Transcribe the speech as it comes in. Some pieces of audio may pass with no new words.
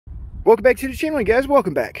Welcome back to the channel, guys.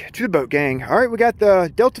 Welcome back to the boat gang. All right, we got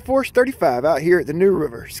the Deltaforce 35 out here at the New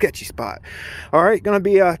River sketchy spot. All right, gonna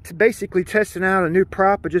be basically testing out a new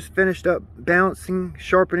prop. I just finished up balancing,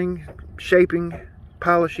 sharpening, shaping,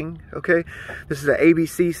 polishing. Okay, this is an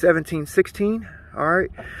ABC 1716. All right,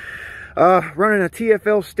 running a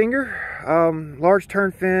TFL Stinger, large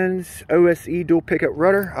turn fins, OSE dual pickup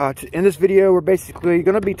rudder. In this video, we're basically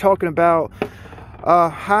gonna be talking about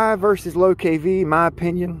high versus low KV, my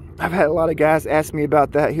opinion. I've had a lot of guys ask me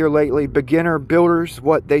about that here lately. Beginner builders,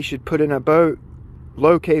 what they should put in a boat.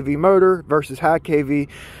 Low KV motor versus high KV.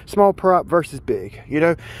 Small prop versus big. You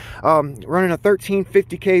know, running a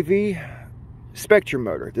 1350 KV SPEKTRUM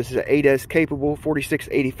motor. This is an 8S capable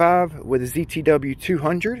 4685 with a ZTW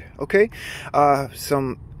 200. Okay,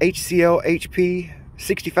 some HCL-HP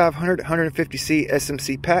 6500 150C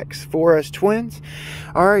SMC packs, 4S twins.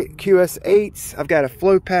 All right, QS8s. I've got a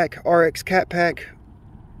FLOPACK RX cat pack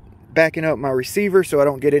backing up my receiver so I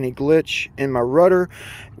don't get any glitch in my rudder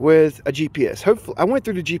with a GPS. Hopefully, I went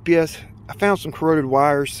through the GPS. I found some corroded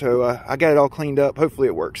wires, so I got it all cleaned up. Hopefully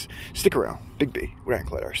it works. Stick around. Big B with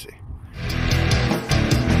Ironclade RC.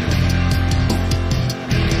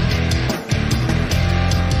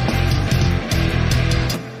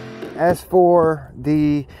 As for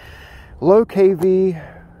the low KV,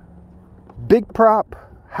 big prop,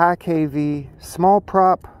 high KV, small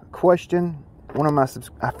prop question,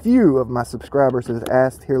 a few of my subscribers have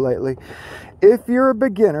asked here lately. If you're a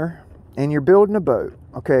beginner and you're building a boat,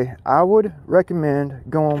 okay, I would recommend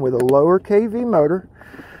going with a lower KV motor,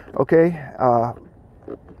 okay,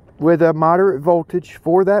 with a moderate voltage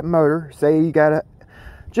for that motor.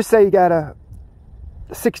 Just say you got a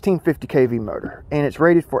 1650 kV motor and it's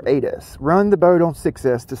rated for 8S. Run the boat on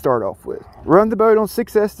 6S to start off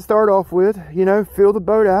with. You know, fill the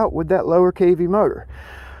boat out with that lower KV motor.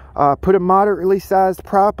 Put a moderately sized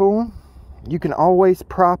prop on. You can always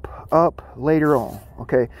prop up later on.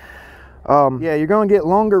 Okay. Yeah, you're going to get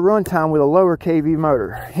longer run time with a lower KV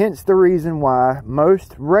motor. Hence the reason why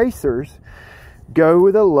most racers go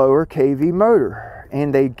with a lower KV motor,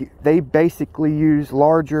 and they basically use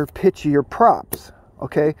larger, pitchier props.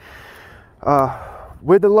 Okay,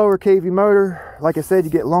 with the lower KV motor, like I said, you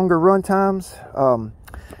get longer run times.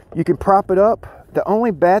 You can prop it up. The only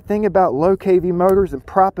bad thing about low KV motors and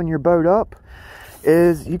propping your boat up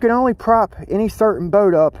is you can only prop any certain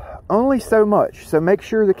boat up only so much. So make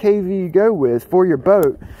sure the KV you go with for your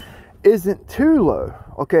boat isn't too low.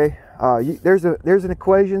 Okay, there's an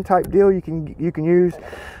equation type deal you can use,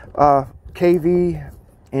 KV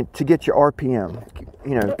and to get your RPM,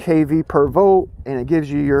 you know, KV per volt, and it gives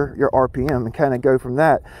you your RPM, and kind of go from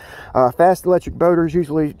that. Fast electric boaters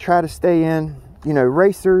usually try to stay in, you know,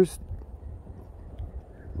 racers,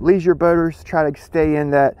 leisure boaters try to stay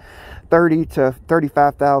in that 30 to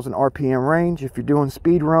 35,000 RPM range. If you're doing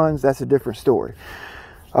speed runs, that's a different story.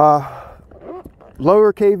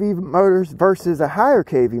 Lower KV motors versus a higher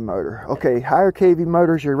KV motor. Okay, higher KV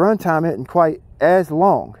motors, your runtime isn't quite as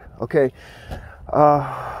long. Okay.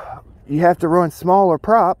 You have to run smaller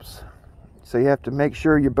props, so you have to make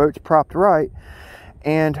sure your boat's propped right.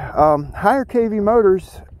 And higher KV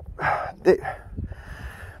motors,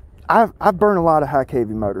 I've burned a lot of high KV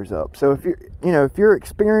motors up. So if you're an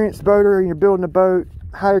experienced boater and you're building a boat,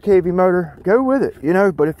 higher KV motor, go with it. You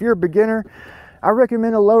know, but if you're a beginner, I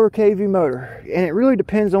recommend a lower KV motor. And it really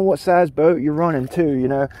depends on what size boat you're running too. You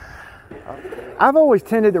know, I've always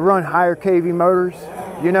tended to run higher KV motors.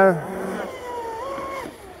 You know.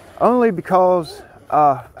 Only because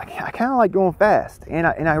I kind of like going fast, and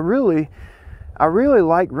I really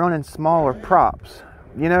like running smaller props.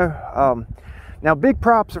 You know, now big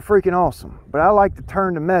props are freaking awesome, but I like to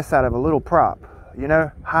turn the mess out of a little prop. You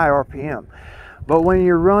know, high RPM. But when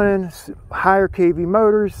you're running higher KV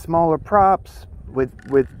motors, smaller props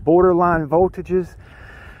with borderline voltages,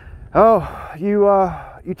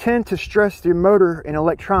 you tend to stress your motor and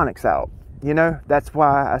electronics out. You know, that's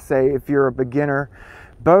why I say if you're a beginner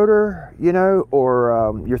boater, you know,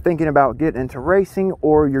 or you're thinking about getting into racing,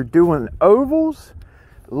 or you're doing ovals,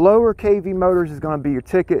 lower KV motors is going to be your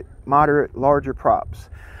ticket. Moderate, larger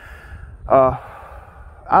props. I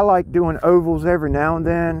like doing ovals every now and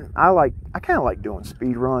then. I kind of like doing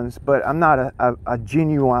speed runs, but I'm not a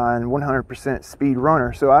genuine 100% speed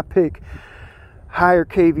runner, so I pick higher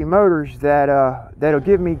KV motors that'll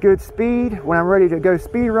give me good speed when I'm ready to go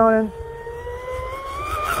speed running,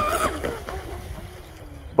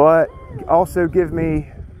 but also give me,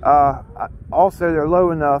 also they're low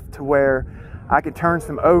enough to where I could turn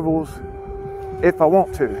some ovals if I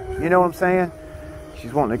want to. You know what I'm saying?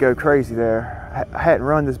 She's wanting to go crazy there. I hadn't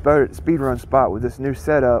run this boat at the speed run spot with this new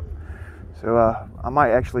setup, So I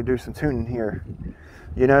might actually do some tuning here,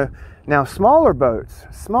 you know. Now smaller boats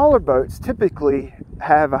typically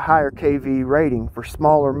have a higher kV rating for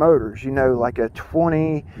smaller motors, you know, like a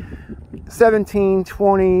 20, 17,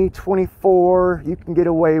 20, 24. You can get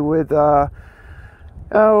away with, let's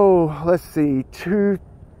see,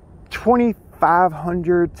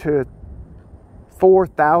 2,500 to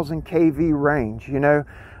 4,000 kV range, you know,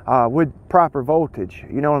 with proper voltage,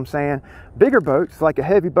 you know what I'm saying? Bigger boats, like a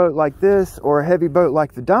heavy boat like this or a heavy boat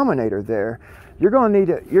like the Dominator there, you're going to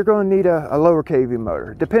need a lower kV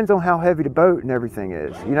motor. Depends on how heavy the boat and everything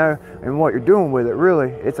is, you know, and what you're doing with it. Really,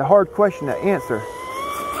 it's a hard question to answer.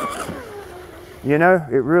 You know,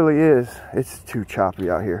 it really is. It's too choppy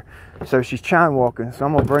out here. So she's chine walking, so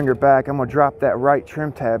I'm gonna bring her back. I'm gonna drop that right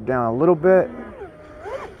trim tab down a little bit.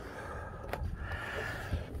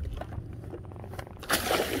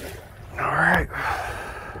 All right.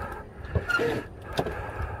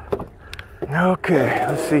 Okay,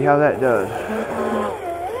 let's see how that does.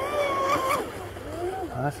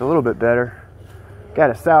 Well, that's a little bit better. Got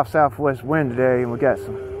a south-southwest wind today, and we got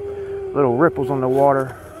some little ripples on the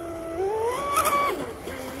water.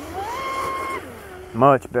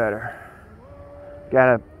 Much better.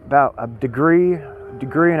 Got about a degree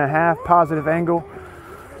and a half positive angle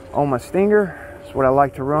on my stinger. That's what I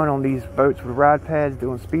like to run on these boats with ride pads,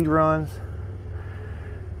 doing speed runs.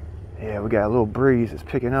 Yeah, we got a little breeze that's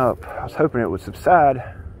picking up. I was hoping it would subside,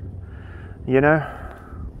 you know.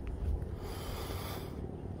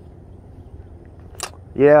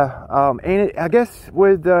 Yeah, and I guess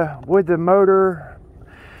with the motor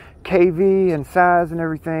KV and size and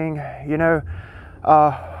everything, you know,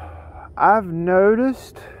 I've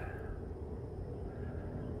noticed,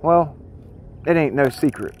 well, it ain't no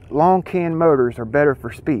secret, long can motors are better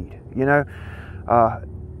for speed, you know,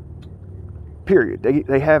 period.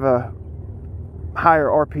 They have a higher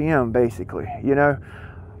RPM basically, you know.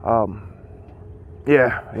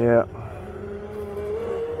 Yeah.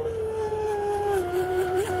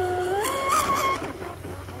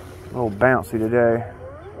 A little bouncy today.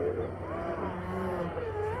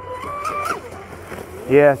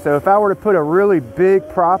 Yeah, so if I were to put a really big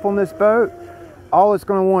prop on this boat, all it's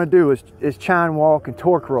going to want to do is chine walk and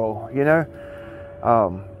torque roll, you know.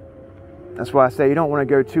 That's why I say you don't want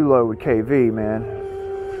to go too low with KV, man.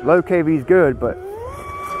 Low KV is good, but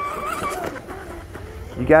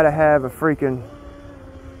you got to have a freaking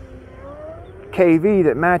KV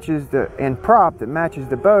that matches and prop that matches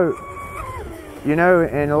the boat, you know.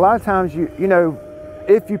 And a lot of times, you know,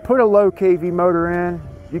 if you put a low KV motor in,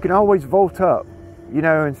 you can always volt up, you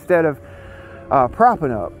know, instead of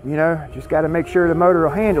propping up, you know. Just got to make sure the motor will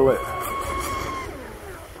handle it.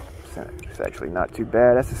 It's actually not too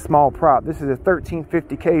bad. That's a small prop. This is a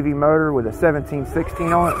 1350 kV motor with a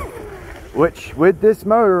 1716 on it, which with this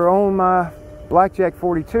motor on my Blackjack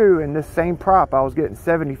 42 and this same prop, I was getting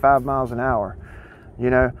 75 miles an hour, you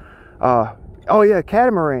know. Oh yeah,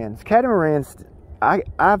 catamarans.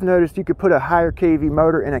 I've noticed you could put a higher kV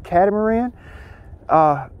motor in a catamaran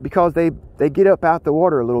because they get up out the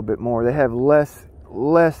water a little bit more. They have less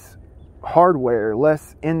hardware,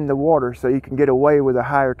 less in the water, so you can get away with a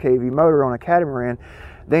higher kV motor on a catamaran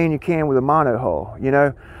than you can with a mono hull, you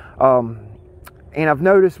know. And I've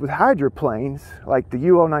noticed with hydroplanes like the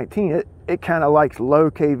UL-19, it kind of likes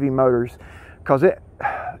low kV motors because it,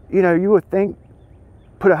 you know, you would think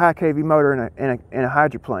put a high kV motor in a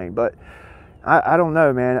hydroplane, but I don't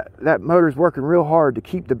know, man. That motor's working real hard to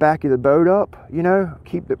keep the back of the boat up, you know,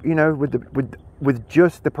 keep the, you know, with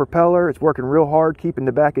just the propeller, it's working real hard keeping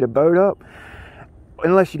the back of the boat up.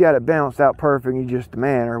 Unless you got it balanced out perfect and you just a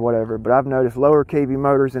man or whatever. But I've noticed lower kV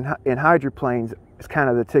motors in hydroplanes is kind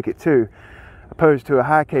of the ticket too, opposed to a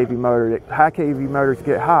high kV motor. High kV motors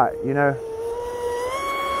get hot, you know.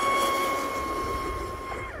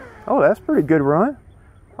 Oh, that's a pretty good run.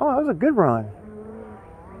 Oh, that was a good run.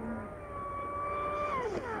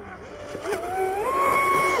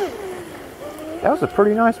 That was a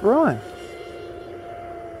pretty nice run.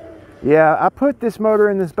 Yeah, I put this motor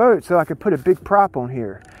in this boat so I could put a big prop on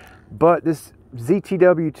here. But this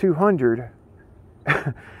ZTW 200,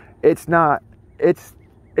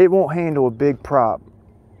 it won't handle a big prop.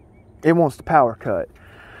 It wants to power cut.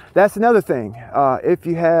 That's another thing. If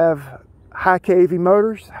you have high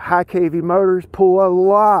kV motors pull a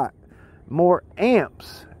lot more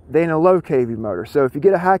amps than a low kV motor. So if you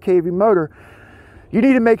get a high kV motor, you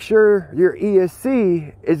need to make sure your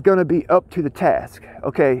ESC is going to be up to the task.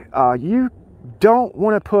 Okay, you don't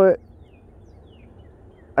want to put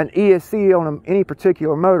an ESC on any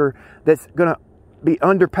particular motor that's going to be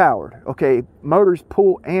underpowered. Okay, motors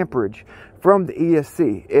pull amperage from the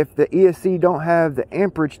ESC. If the ESC don't have the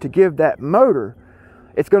amperage to give that motor,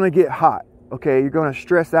 it's going to get hot. Okay, you're going to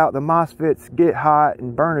stress out the MOSFETs, get hot,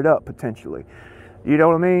 and burn it up potentially. You know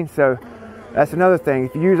what I mean? So that's another thing.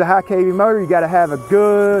 If you use a high kV motor, you got to have a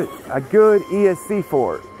good ESC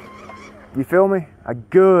for it. You feel me? A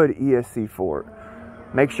good ESC for it.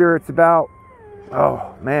 Make sure it's about,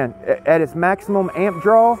 oh man, at its maximum amp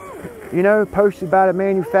draw, you know, posted by the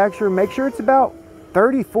manufacturer, make sure it's about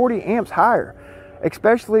 30, 40 amps higher.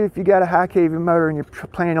 Especially if you got a high kV motor and you're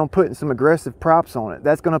planning on putting some aggressive props on it.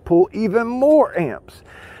 That's going to pull even more amps.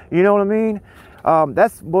 You know what I mean?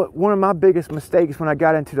 That's one of my biggest mistakes when I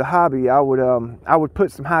got into the hobby. I would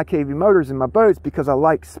put some high kV motors in my boats because I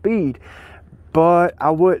like speed, but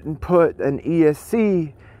I wouldn't put an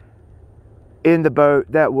ESC in the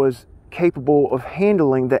boat that was capable of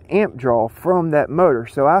handling the amp draw from that motor.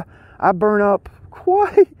 So I burn up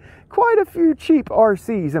quite a few cheap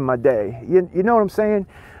RCs in my day. You know what I'm saying?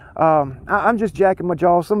 I'm just jacking my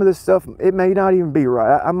jaw. Some of this stuff, it may not even be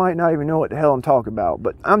right. I might not even know what the hell I'm talking about,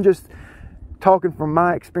 but I'm just talking from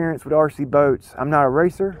my experience with RC boats. I'm not a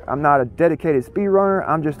racer. I'm not a dedicated speed runner.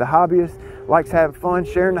 I'm just a hobbyist, likes having fun,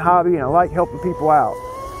 sharing the hobby, and I like helping people out.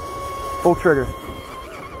 Full trigger.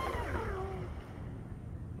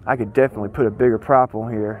 I could definitely put a bigger prop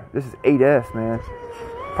on here. This is 8S, man.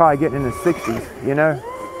 Probably getting in the 60s, you know?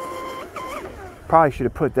 Probably should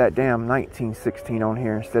have put that damn 1916 on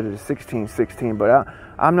here instead of the 1616, but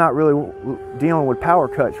I'm not really dealing with power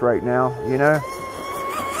cuts right now, you know?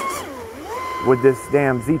 With this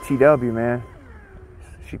damn ZTW, man.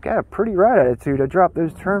 She's got a pretty right attitude. I dropped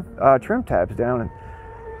those trim tabs down and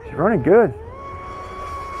she's running good.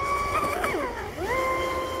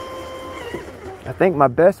 I think my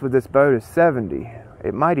best with this boat is 70.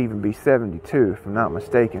 It might even be 72 if I'm not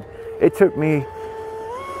mistaken. It took me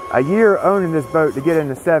a year owning this boat to get in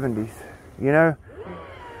the 70s, you know?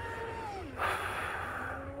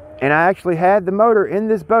 And I actually had the motor in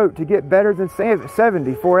this boat to get better than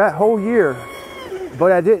 70 for that whole year.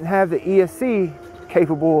 But I didn't have the ESC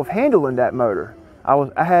capable of handling that motor.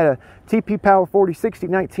 I had a TP Power 4060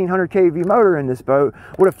 1900 kV motor in this boat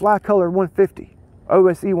with a fly color 150,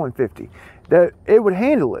 OSE 150. That it would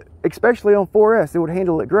handle it, especially on 4S. It would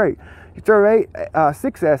handle it great. You throw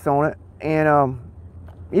 6S on it, and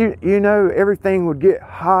you know everything would get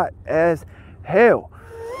hot as hell.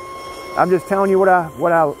 I'm just telling you what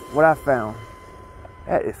I found.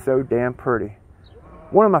 That is so damn pretty.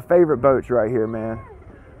 One of my favorite boats right here, man.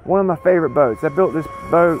 One of my favorite boats. I built this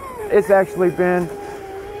boat. It's actually been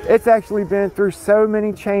through so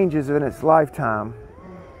many changes in its lifetime.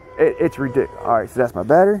 It's ridiculous. All right, so that's my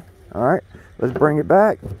battery. All right, let's bring it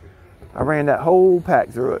back. I ran that whole pack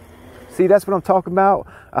through it. See, that's what I'm talking about.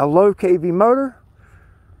 A low kV motor,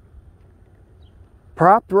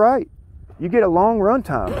 propped right. You get a long run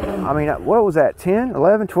time. I mean, what was that, 10,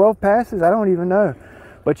 11, 12 passes? I don't even know.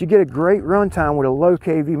 But you get a great run time with a low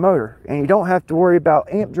kV motor. And you don't have to worry about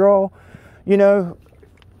amp draw, you know,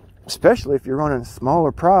 especially if you're running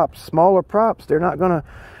smaller props. Smaller props, they're not going to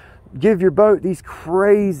give your boat these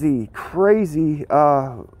crazy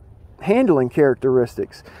handling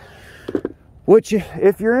characteristics. Which,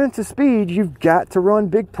 if you're into speed, you've got to run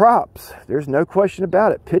big props. There's no question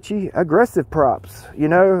about it. Pitchy, aggressive props, you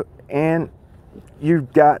know, and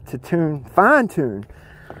you've got to fine tune.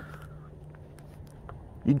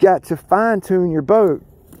 You got to fine tune your boat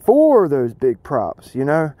for those big props, you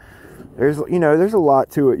know. There's a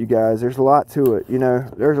lot to it, you guys. There's a lot to it, you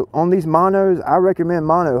know. On these monos, I recommend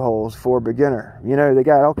mono holes for a beginner. You know, they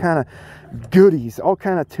got all kind of goodies, all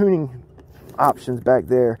kind of tuning options back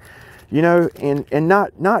there. You know, and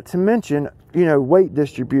not to mention, you know, weight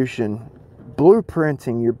distribution,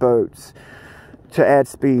 blueprinting your boats to add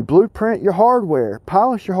speed. Blueprint your hardware,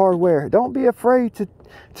 polish your hardware. Don't be afraid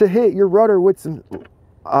to hit your rudder with some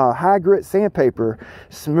high grit sandpaper.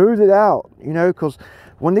 Smooth it out, you know, because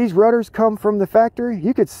when these rudders come from the factory,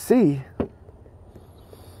 you could see the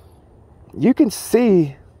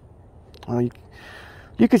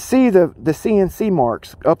CNC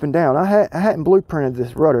marks up and down. I hadn't blueprinted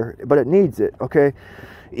this rudder, but it needs it, okay?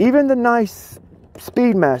 Even the nice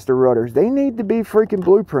Speedmaster rudders, they need to be freaking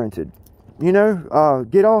blueprinted. You know,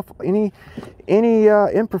 get off any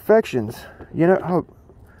imperfections. You know, oh,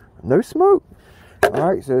 no smoke. All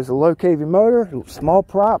right, so it's a low kV motor, small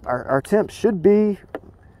prop. Our temps should be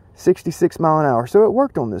 66 mile an hour, so it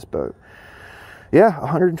worked on this boat. Yeah,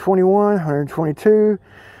 121, 122.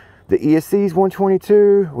 The ESC's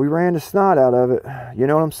 122. We ran the snot out of it. You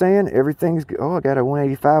know what I'm saying? Everything's good. Oh, I got a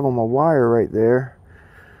 185 on my wire right there.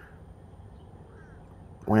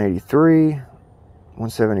 183,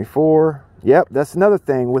 174, Yep, that's another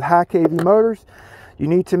thing. With high kV motors, you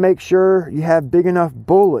need to make sure you have big enough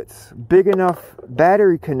bullets, big enough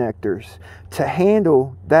battery connectors to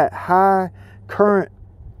handle that high current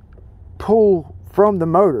pull from the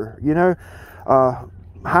motor. You know,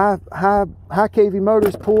 high kV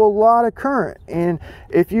motors pull a lot of current, and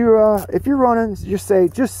if you're running just say a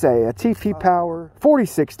TP Power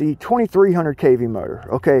 4060 2300 kV motor,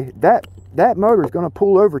 okay, that motor is going to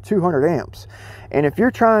pull over 200 amps. And if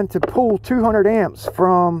you're trying to pull 200 amps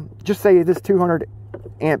from, just say, this 200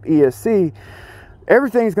 amp ESC,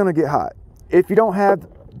 everything's going to get hot. If you don't have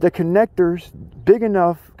the connectors, big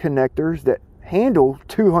enough connectors that handle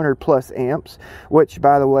 200 plus amps, which,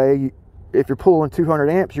 by the way, if you're pulling 200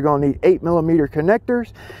 amps, you're going to need 8mm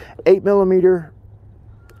connectors, 8mm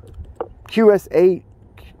QS8,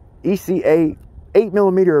 EC8,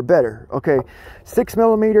 8mm or better. Okay,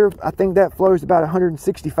 6mm, I think that flows about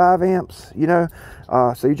 165 amps, you know.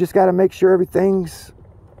 So you just got to make sure everything's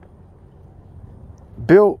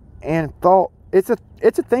built and thought. It's a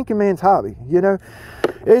thinking man's hobby, you know.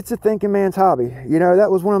 It's a thinking man's hobby. You know,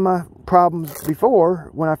 that was one of my problems before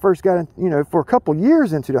when I first got in, you know, for a couple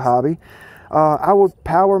years into the hobby. I would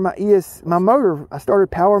power my motor. I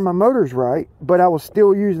started powering my motors right, but I was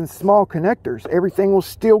still using small connectors. Everything was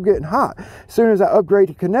still getting hot. As soon as I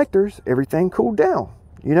upgraded connectors, everything cooled down,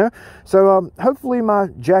 you know. So hopefully my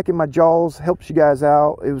jacking my jaws helps you guys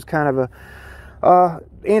out. It was kind of a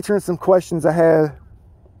answering some questions I had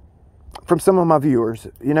from some of my viewers,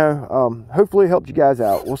 you know. Hopefully it helped you guys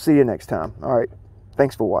out. We'll see you next time. All right,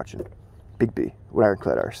 thanks for watching. Big B with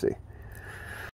Ironclad RC.